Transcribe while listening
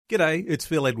G'day, it's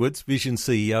Phil Edwards, Vision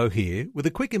CEO here, with a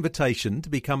quick invitation to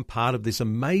become part of this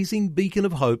amazing beacon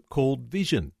of hope called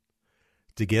Vision.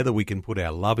 Together we can put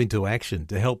our love into action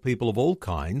to help people of all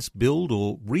kinds build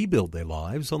or rebuild their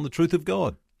lives on the truth of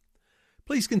God.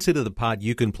 Please consider the part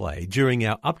you can play during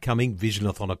our upcoming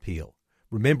Visionathon appeal,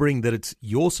 remembering that it's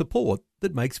your support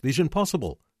that makes Vision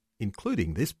possible,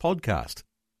 including this podcast.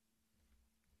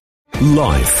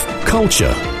 Life,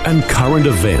 culture and current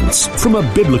events from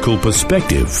a biblical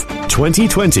perspective.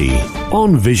 2020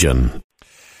 on Vision.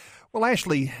 Well,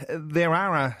 Ashley, there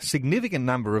are a significant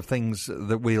number of things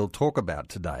that we'll talk about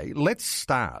today. Let's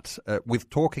start with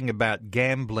talking about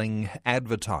gambling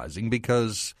advertising,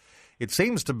 because it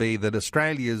seems to be that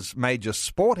Australia's major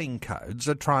sporting codes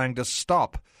are trying to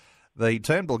stop the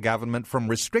Turnbull government from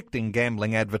restricting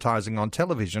gambling advertising on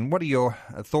television. What are your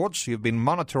thoughts? You've been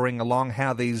monitoring along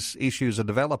how these issues are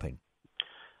developing.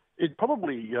 It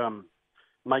probably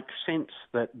makes sense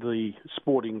that the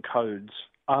sporting codes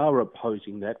are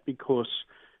opposing that, because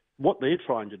what they're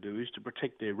trying to do is to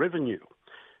protect their revenue.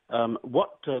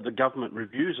 What the government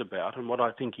reviews about, and what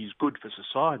I think is good for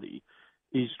society,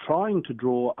 is trying to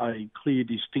draw a clear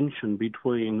distinction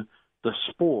between the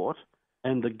sport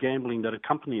and the gambling that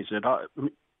accompanies it.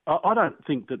 I don't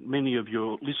think that many of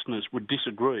your listeners would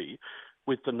disagree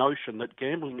with the notion that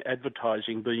gambling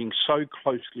advertising being so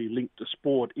closely linked to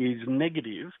sport is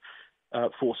negative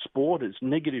for sport. It's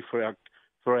negative for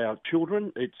our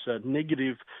children. It's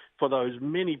negative for those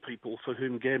many people for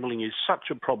whom gambling is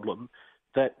such a problem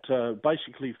that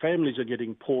basically families are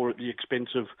getting poor at the expense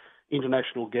of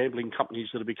international gambling companies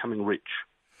that are becoming rich.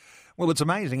 Well, it's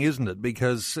amazing, isn't it?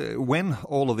 Because when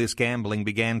all of this gambling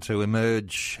began to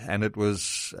emerge and it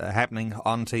was happening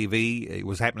on TV, it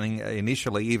was happening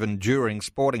initially even during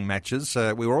sporting matches,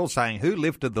 we were all saying, who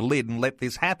lifted the lid and let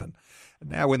this happen?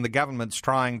 Now when the government's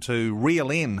trying to reel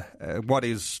in what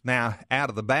is now out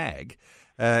of the bag,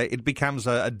 it becomes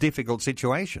a difficult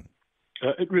situation.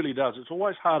 It really does. It's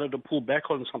always harder to pull back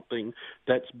on something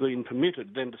that's been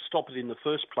permitted than to stop it in the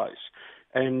first place.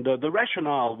 And the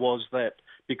rationale was that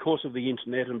because of the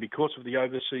internet and because of the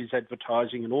overseas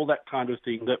advertising and all that kind of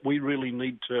thing, that we really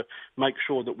need to make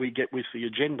sure that we get with the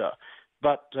agenda.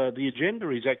 But the agenda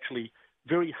is actually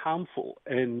very harmful,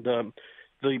 and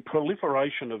the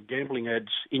proliferation of gambling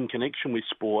ads in connection with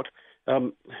sport,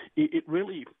 it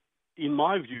really, in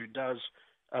my view, does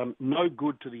no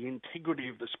good to the integrity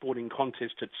of the sporting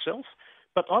contest itself.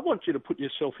 But I want you to put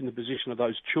yourself in the position of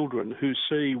those children who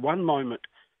see one moment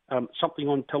something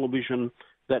on television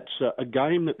that's a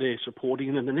game that they're supporting,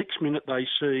 and then the next minute they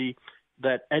see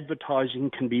that advertising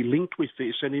can be linked with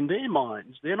this, and in their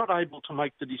minds they're not able to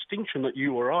make the distinction that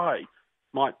you or I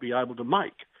might be able to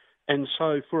make. And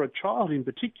so for a child in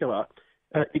particular,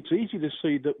 it's easy to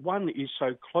see that one is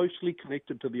so closely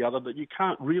connected to the other that you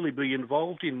can't really be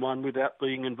involved in one without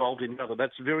being involved in the other.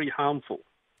 That's very harmful.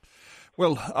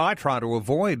 Well, I try to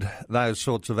avoid those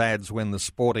sorts of ads when the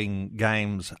sporting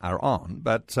games are on,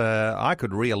 but I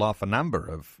could reel off a number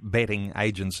of betting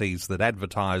agencies that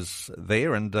advertise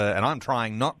there, and I'm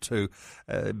trying not to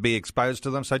be exposed to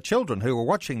them. So children who are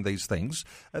watching these things,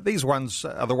 these ones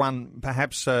are the one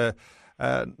perhaps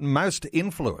most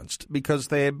influenced, because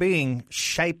they're being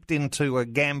shaped into a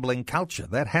gambling culture.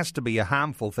 That has to be a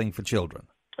harmful thing for children.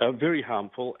 Very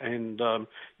harmful, and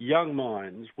young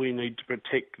minds we need to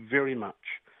protect very much.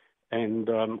 And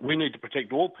we need to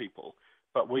protect all people,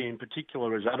 but we in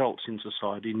particular as adults in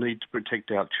society need to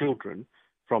protect our children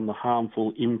from the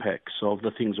harmful impacts of the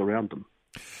things around them.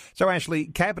 So, Ashley,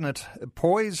 Cabinet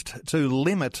poised to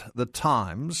limit the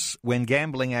times when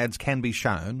gambling ads can be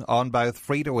shown on both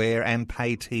free-to-air and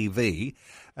pay TV.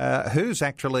 Who's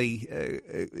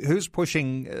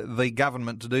pushing the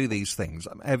government to do these things?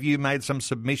 Have you made some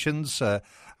submissions? Are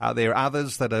there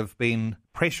others that have been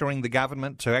pressuring the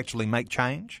government to actually make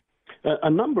change? A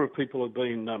number of people have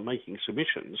been making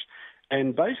submissions,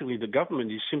 and basically the government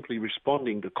is simply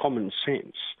responding to common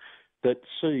sense that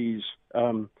sees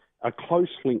a close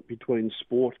link between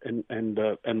sport and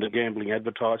the gambling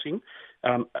advertising.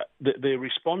 They're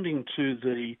responding to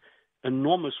the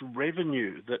enormous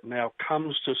revenue that now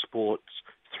comes to sports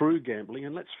through gambling.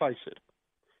 And let's face it,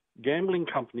 gambling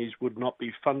companies would not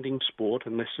be funding sport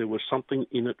unless there was something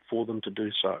in it for them to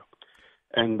do so.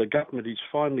 And the government is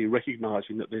finally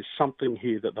recognising that there's something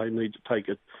here that they need to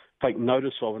take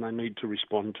notice of, and they need to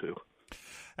respond to.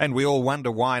 And we all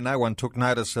wonder why no one took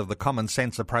notice of the common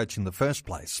sense approach in the first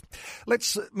place.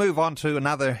 Let's move on to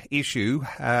another issue,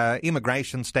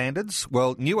 immigration standards.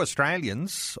 Well, new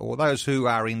Australians, or those who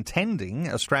are intending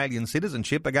Australian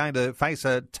citizenship, are going to face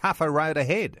a tougher road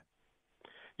ahead.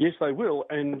 Yes, they will.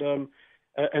 And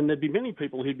and there'd be many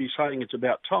people who'd be saying it's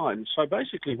about time. So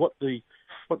basically, what the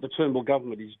Turnbull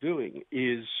government is doing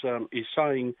is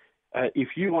saying, if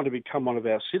you want to become one of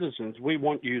our citizens, we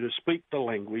want you to speak the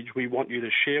language, we want you to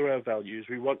share our values,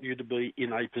 we want you to be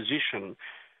in a position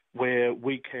where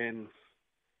we can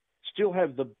still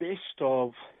have the best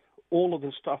of all of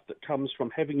the stuff that comes from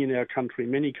having in our country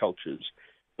many cultures,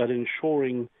 but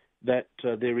ensuring that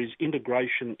there is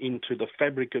integration into the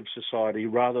fabric of society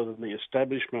rather than the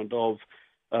establishment of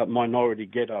minority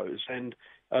ghettos. And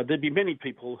there'd be many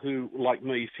people who, like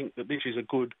me, think that this is a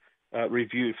good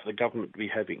review for the government to be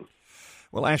having.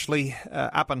 Well, Ashley,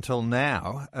 up until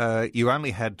now, you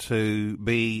only had to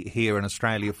be here in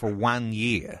Australia for 1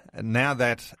 year. Now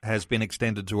that has been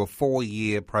extended to a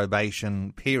 4-year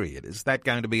probation period. Is that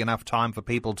going to be enough time for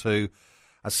people to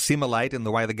assimilate in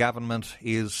the way the government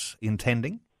is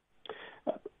intending?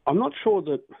 I'm not sure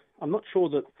that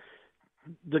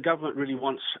the government really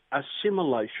wants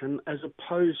assimilation as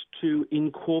opposed to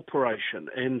incorporation.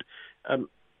 And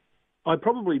I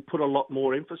probably put a lot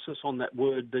more emphasis on that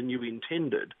word than you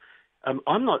intended.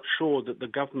 I'm not sure that the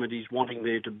government is wanting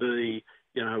there to be,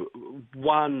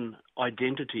 one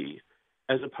identity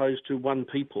as opposed to one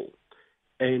people.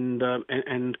 And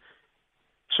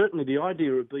certainly the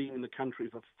idea of being in the country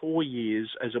for 4 years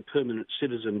as a permanent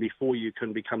citizen before you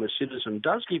can become a citizen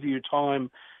does give you time,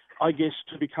 I guess,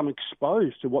 to become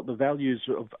exposed to what the values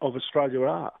of Australia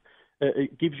are.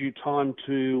 It gives you time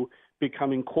to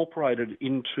become incorporated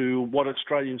into what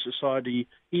Australian society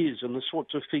is and the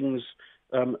sorts of things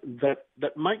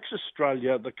that makes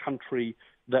Australia the country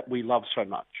that we love so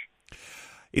much.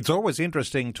 It's always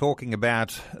interesting talking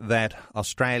about that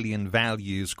Australian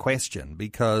values question,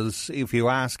 because if you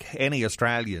ask any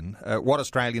Australian what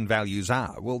Australian values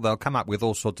are, well, they'll come up with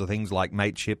all sorts of things like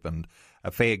mateship and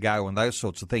a fair go and those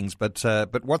sorts of things. But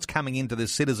what's coming into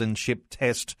this citizenship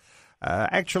test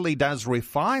actually does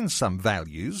refine some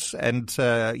values, and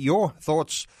your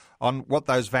thoughts on what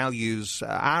those values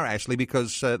are, Ashley,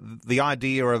 because the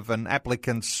idea of an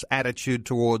applicant's attitude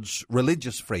towards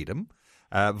religious freedom,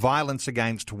 violence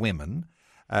against women,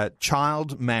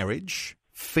 child marriage,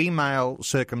 female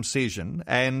circumcision,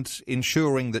 and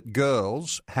ensuring that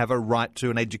girls have a right to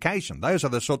an education. Those are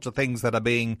the sorts of things that are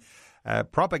being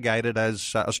propagated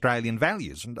as Australian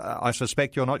values. And I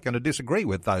suspect you're not going to disagree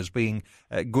with those being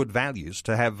good values,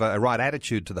 to have a right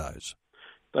attitude to those.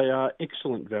 They are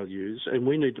excellent values, and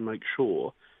we need to make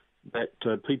sure that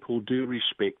people do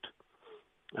respect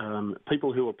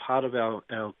people who are part of our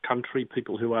country,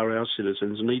 people who are our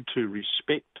citizens, need to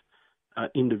respect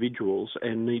individuals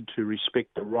and need to respect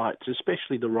the rights,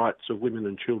 especially the rights of women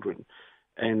and children.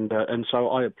 And so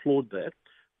I applaud that.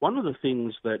 One of the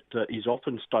things that is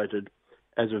often stated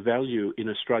as a value in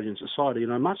Australian society,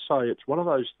 and I must say it's one of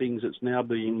those things that's now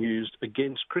being used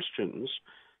against Christians,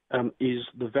 is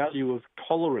the value of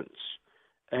tolerance.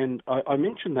 And I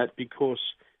mention that because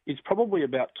it's probably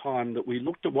about time that we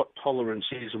looked at what tolerance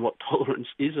is and what tolerance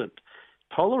isn't.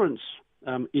 Tolerance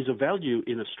is a value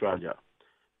in Australia,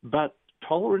 but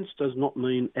tolerance does not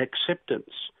mean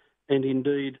acceptance. And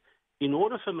indeed, in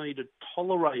order for me to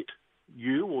tolerate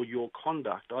you or your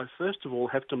conduct, I first of all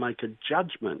have to make a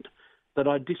judgment that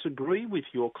I disagree with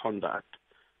your conduct,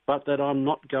 but that I'm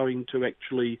not going to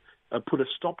actually put a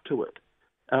stop to it.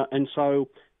 And so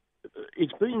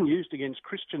it's being used against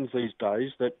Christians these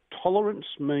days that tolerance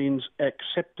means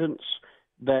acceptance,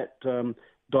 that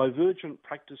divergent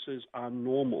practices are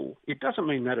normal. It doesn't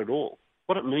mean that at all.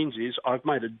 What it means is I've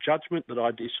made a judgment that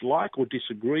I dislike or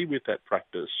disagree with that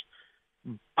practice,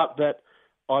 but that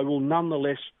I will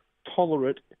nonetheless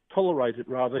tolerate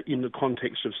it in the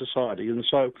context of society. And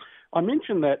so I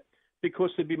mention that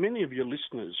because there'd be many of your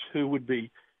listeners who would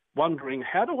be wondering,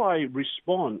 how do I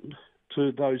respond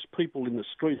to those people in the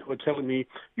street who are telling me,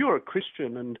 you're a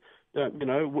Christian and,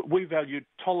 we value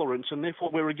tolerance and therefore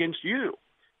we're against you.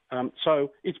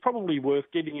 So it's probably worth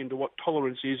getting into what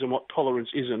tolerance is and what tolerance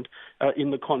isn't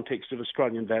in the context of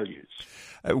Australian values.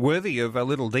 Worthy of a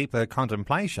little deeper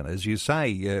contemplation, as you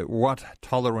say, what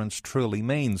tolerance truly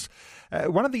means.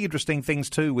 One of the interesting things,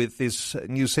 too, with this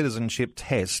new citizenship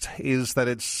test is that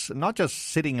it's not just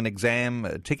sitting an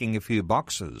exam, ticking a few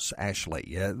boxes,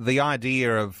 Ashley. The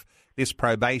idea of this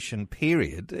probation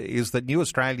period is that new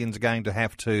Australians are going to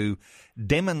have to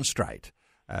demonstrate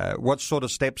what sort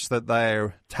of steps that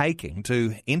they're taking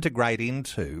to integrate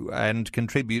into and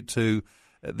contribute to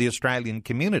the Australian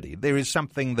community. There is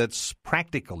something that's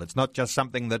practical. It's not just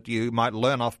something that you might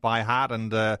learn off by heart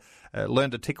and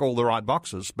learn to tick all the right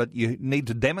boxes, but you need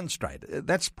to demonstrate.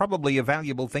 That's probably a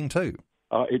valuable thing too.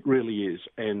 It really is.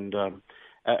 And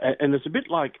And it's a bit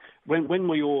like when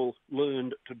we all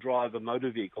learned to drive a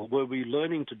motor vehicle. Were we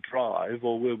learning to drive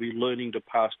or were we learning to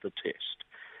pass the test?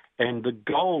 And the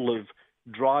goal of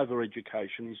driver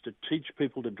education is to teach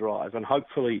people to drive, and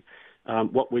hopefully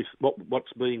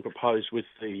what's being proposed with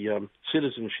the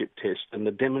citizenship test and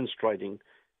the demonstrating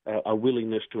a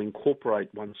willingness to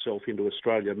incorporate oneself into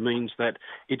Australia means that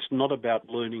it's not about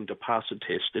learning to pass a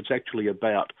test. It's actually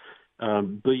about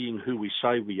being who we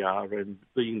say we are and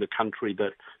being the country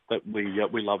that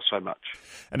we love so much.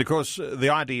 And of course, the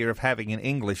idea of having an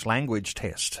English language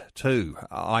test too.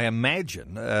 I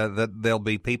imagine that there'll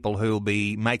be people who'll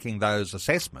be making those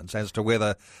assessments as to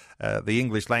whether the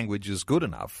English language is good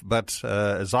enough. But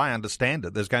as I understand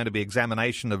it, there's going to be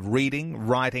examination of reading,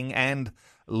 writing and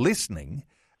listening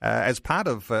as part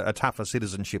of a tougher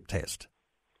citizenship test.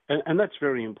 And that's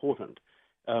very important.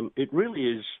 It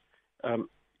really is,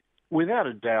 without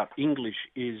a doubt, English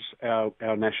is our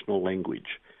national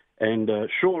language. And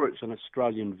sure, it's an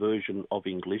Australian version of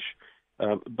English,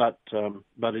 but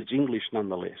it's English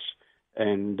nonetheless.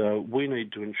 And we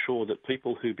need to ensure that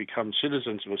people who become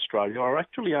citizens of Australia are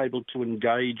actually able to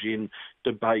engage in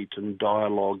debate and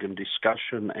dialogue and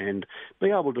discussion and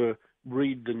be able to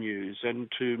read the news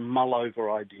and to mull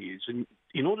over ideas. And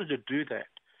in order to do that,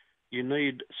 you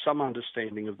need some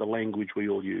understanding of the language we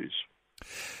all use.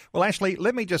 Well, Ashley,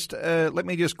 let me just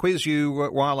quiz you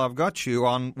while I've got you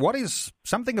on what is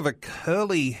something of a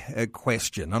curly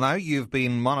question. I know you've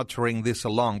been monitoring this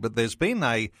along, but there's been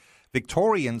a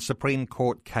Victorian Supreme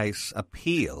Court case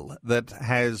appeal that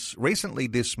has recently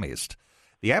dismissed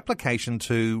the application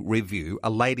to review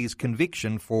a lady's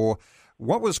conviction for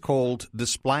what was called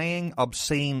displaying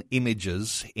obscene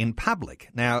images in public.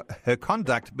 Now, her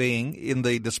conduct being in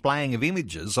the displaying of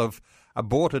images of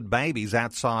aborted babies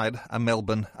outside a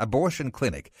Melbourne abortion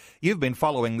clinic. You've been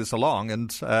following this along,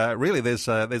 and really there's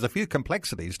a few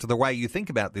complexities to the way you think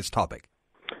about this topic.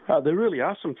 There really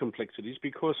are some complexities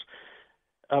because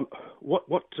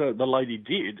what the lady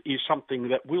did is something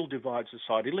that will divide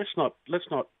society. Let's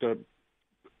not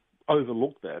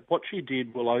overlook that. What she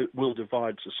did will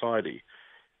divide society.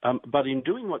 But in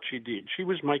doing what she did, she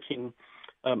was making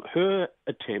her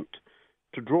attempt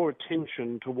to draw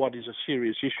attention to what is a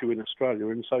serious issue in Australia.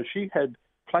 And so she had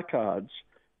placards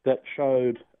that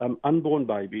showed unborn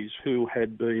babies who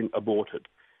had been aborted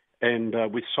and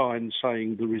with signs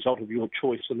saying the result of your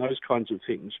choice and those kinds of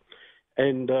things.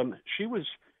 And she was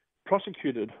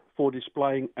prosecuted for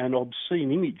displaying an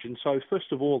obscene image. And so,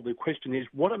 first of all, the question is,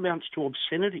 what amounts to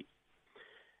obscenity?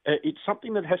 It's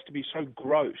something that has to be so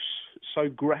gross, so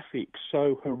graphic,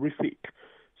 so horrific,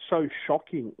 so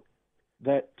shocking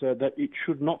that it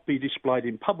should not be displayed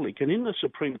in public. And in the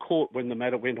Supreme Court, when the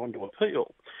matter went on to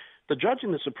appeal, the judge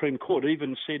in the Supreme Court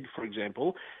even said, for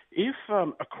example, if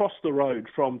across the road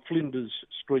from Flinders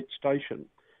Street Station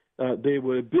there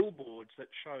were billboards that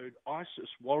showed ISIS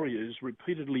warriors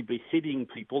repeatedly beheading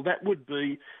people, that would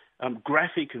be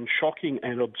graphic and shocking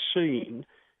and obscene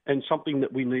and something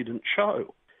that we needn't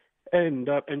show. And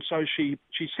so she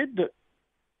said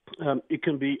that it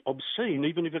can be obscene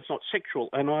even if it's not sexual,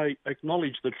 and I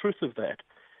acknowledge the truth of that.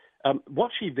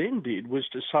 What she then did was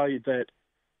to say that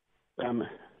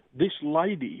this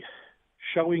lady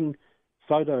showing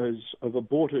photos of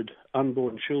aborted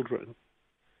unborn children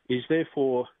is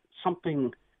therefore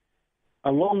something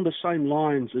along the same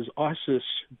lines as ISIS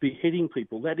beheading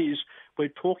people. That is, we're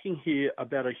talking here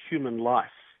about a human life.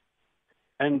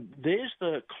 And there's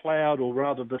the cloud, or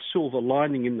rather the silver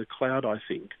lining in the cloud, I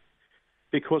think.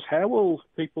 Because how will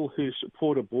people who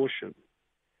support abortion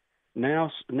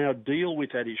now deal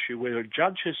with that issue where a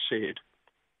judge has said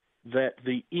that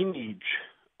the image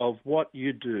of what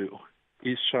you do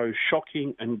is so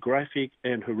shocking and graphic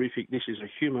and horrific, this is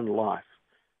a human life,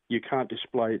 you can't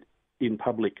display it in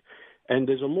public. And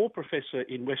there's a law professor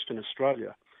in Western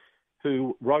Australia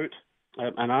who wrote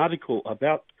an article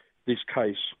about this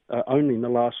case only in the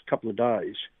last couple of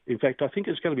days. In fact, I think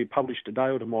it's going to be published today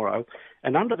or tomorrow.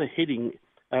 And under the heading,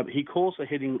 he calls the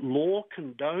heading, Law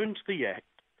Condones the Act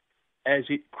as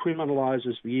it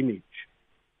Criminalises the Image.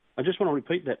 I just want to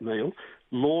repeat that, Neil.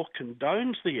 Law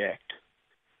condones the act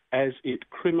as it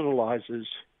criminalises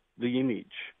the image.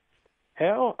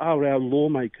 How are our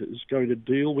lawmakers going to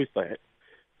deal with that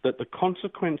the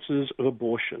consequences of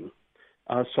abortion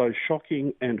are so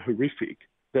shocking and horrific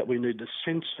that we need to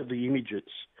censor the images?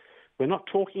 We're not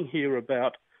talking here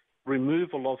about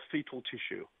removal of fetal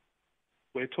tissue.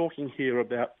 We're talking here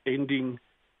about ending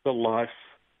the life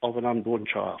of an unborn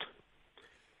child.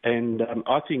 And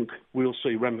I think we'll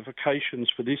see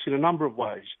ramifications for this in a number of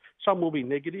ways. Some will be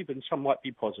negative and some might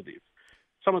be positive.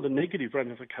 Some of the negative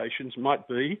ramifications might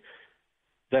be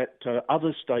that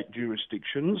other state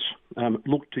jurisdictions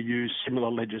look to use similar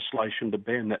legislation to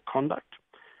ban that conduct.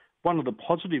 One of the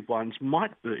positive ones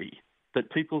might be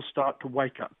that people start to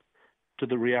wake up to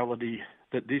the reality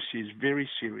that this is very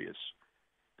serious,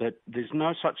 that there's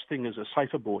no such thing as a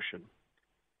safe abortion,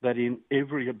 that in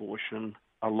every abortion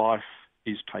a life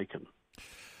is taken.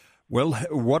 Well,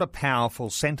 what a powerful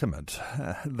sentiment,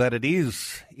 that it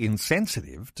is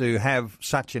insensitive to have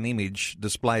such an image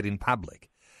displayed in public.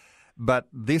 But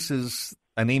this is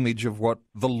an image of what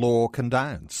the law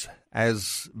condones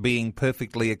as being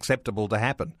perfectly acceptable to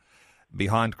happen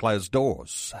behind closed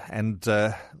doors. And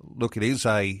look, it is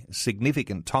a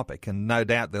significant topic, and no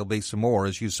doubt there'll be some more,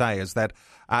 as you say, as that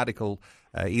article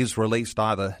is released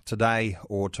either today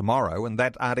or tomorrow. And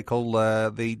that article,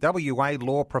 the WA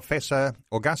law professor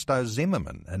Augusto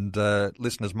Zimmerman, and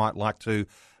listeners might like to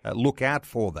look out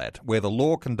for that, where the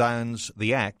law condones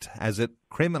the act as it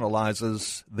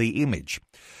criminalises the image.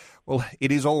 Well,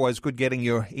 it is always good getting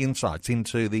your insights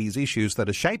into these issues that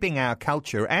are shaping our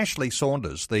culture. Ashley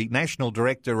Saunders, the National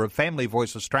Director of Family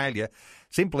Voice Australia.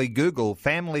 Simply Google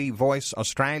Family Voice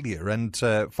Australia and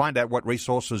find out what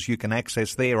resources you can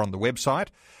access there on the website.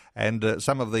 And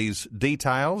some of these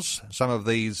details, some of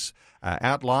these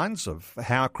outlines of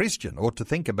how a Christian ought to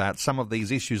think about some of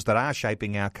these issues that are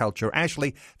shaping our culture.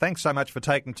 Ashley, thanks so much for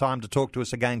taking time to talk to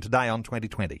us again today on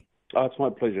 2020. It's my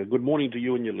pleasure. Good morning to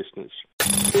you and your listeners.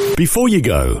 Before you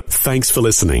go, thanks for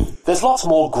listening. There's lots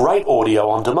more great audio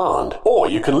on demand, or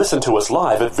you can listen to us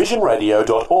live at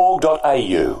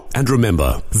visionradio.org.au. And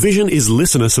remember, Vision is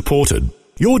listener supported.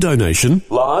 Your donation,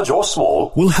 large or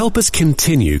small, will help us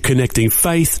continue connecting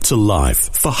faith to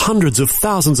life for hundreds of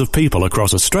thousands of people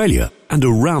across Australia and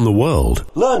around the world.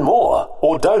 Learn more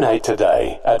or donate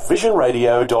today at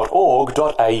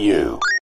visionradio.org.au.